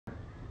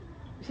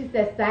She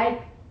said,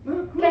 psych.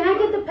 Can I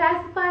get the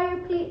pacifier,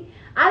 please?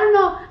 I don't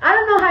know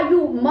how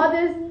you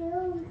mothers,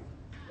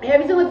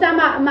 every single time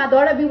my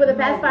daughter be with a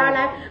pacifier,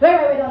 like,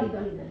 wait, don't leave.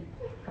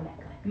 Come back.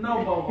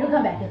 No, Bobo. You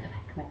come back.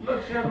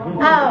 Look, Chef,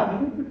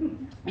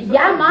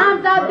 y'all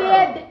moms out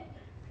there,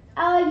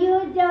 oh,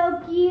 you're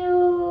so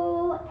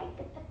cute.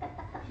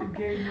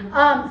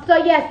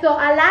 So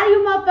a lot of you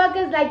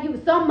motherfuckers, like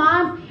you, some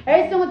moms,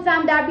 every single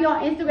time that I be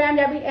on Instagram,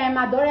 and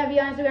my daughter be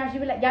on Instagram,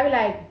 y'all be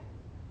like,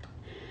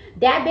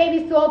 that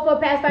baby's too old for a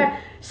pacifier.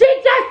 She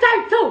just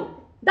turned 2.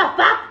 The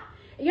fuck?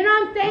 You know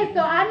what I'm saying?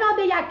 So I know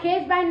that y'all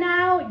kids right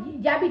now,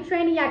 y'all be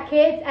training y'all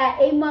kids at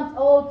 8 months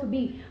old to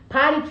be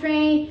potty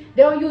trained.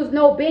 They don't use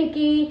no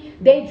binky.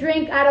 They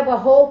drink out of a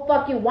whole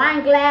fucking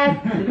wine glass,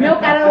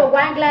 milk out of a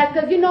wine glass.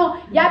 Cause you know,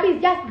 y'all be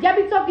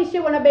talking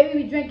shit when a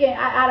baby be drinking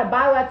out of a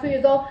bottle at 2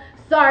 years old.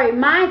 Sorry,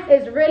 mine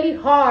is really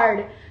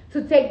hard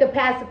to take the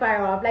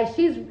pacifier off. Like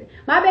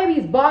my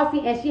baby's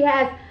bossy and she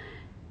has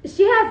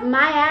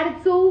my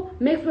attitude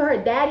mixed with her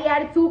daddy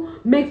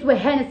attitude mixed with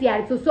Hennessy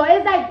attitude. So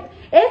it's like,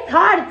 it's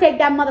hard to take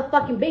that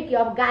motherfucking binky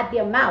off a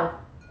goddamn mouth.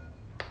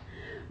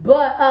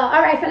 But,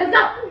 alright, so let's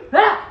go.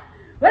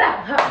 What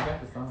up?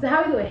 So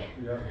how we doing?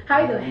 Yeah.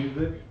 How we doing?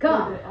 Music?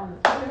 Come on.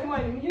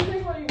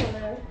 Music, what do you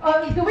want?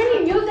 Oh, do we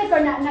need music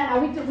or not? No,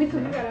 we too.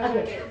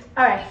 Okay.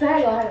 Alright, so how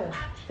you go?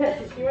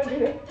 You want to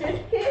do the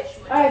kick?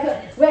 Alright, so,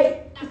 wait.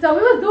 So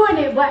we was doing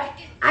it, but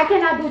I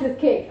cannot do this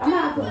kick. I'm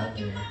not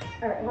doing it.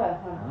 Alright, hold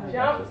on.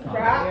 Jump,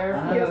 drop,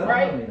 heel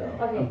right.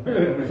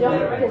 Okay.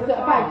 Jump. Okay, so if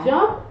I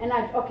jump and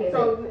okay.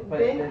 So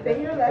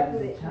then your left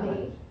leg.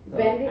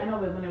 Bend it. I know,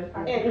 but when it was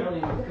And early,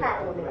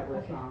 hot one.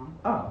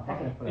 Oh,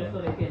 okay. just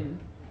so they can.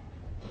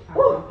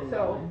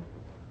 So,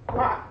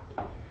 rock.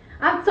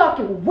 I'm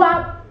talking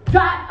wop,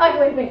 drop. Oh,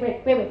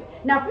 wait.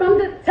 Now from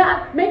the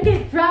top, make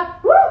it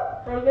drop. Woo!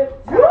 From the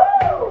top.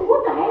 Woo!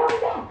 What the hell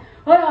is that?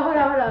 Hold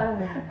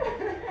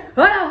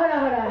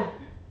on.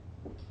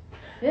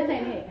 This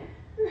ain't it.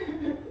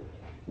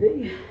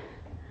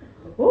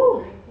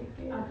 Woo!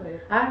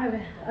 I don't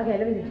know. Okay,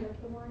 let me see.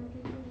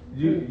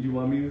 You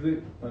want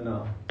music or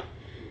no?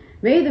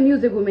 Maybe the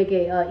music will make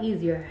it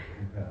easier.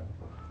 Okay.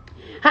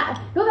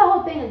 Do the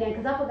whole thing again,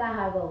 because I forgot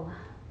how it goes.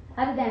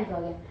 How the dance go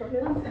again?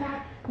 One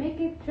time, make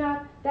it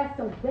drop, that's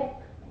a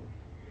wet.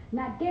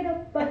 Now get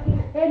a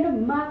bucket in the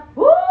mouth.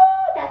 Woo!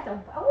 That's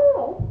a,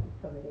 ooh.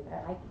 I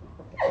like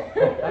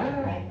it.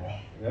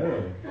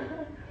 Yeah.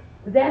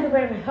 The dance is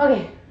perfect.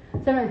 Okay.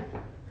 So,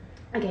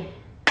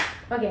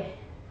 okay.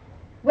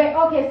 Wait,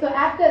 okay, so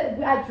after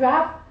I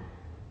drop.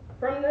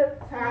 From the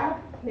top,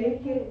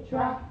 make it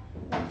drop.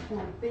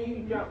 Then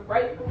you jump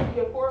right through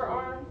your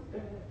forearms.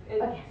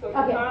 Okay. So your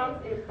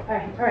palms is.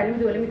 Alright, let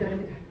me do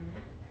it.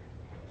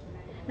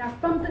 Now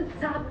from the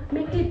top,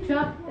 make it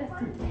drop.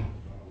 That's it.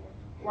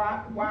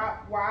 Wop.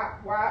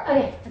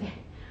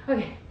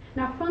 Okay.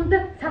 Now from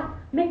the top,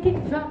 make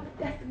it drop.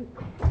 That's it.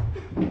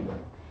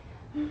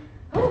 When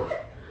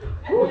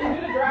you do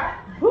the drop,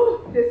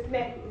 just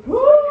smack it.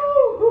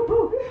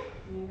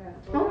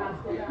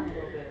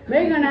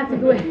 Mary's gonna have to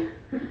do it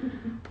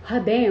her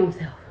damn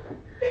self.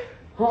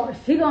 Oh,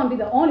 she gonna be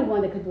the only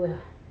one that could do it.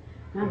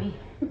 Not me.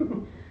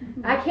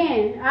 I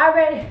can.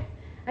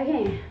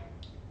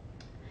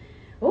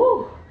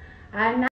 Ooh.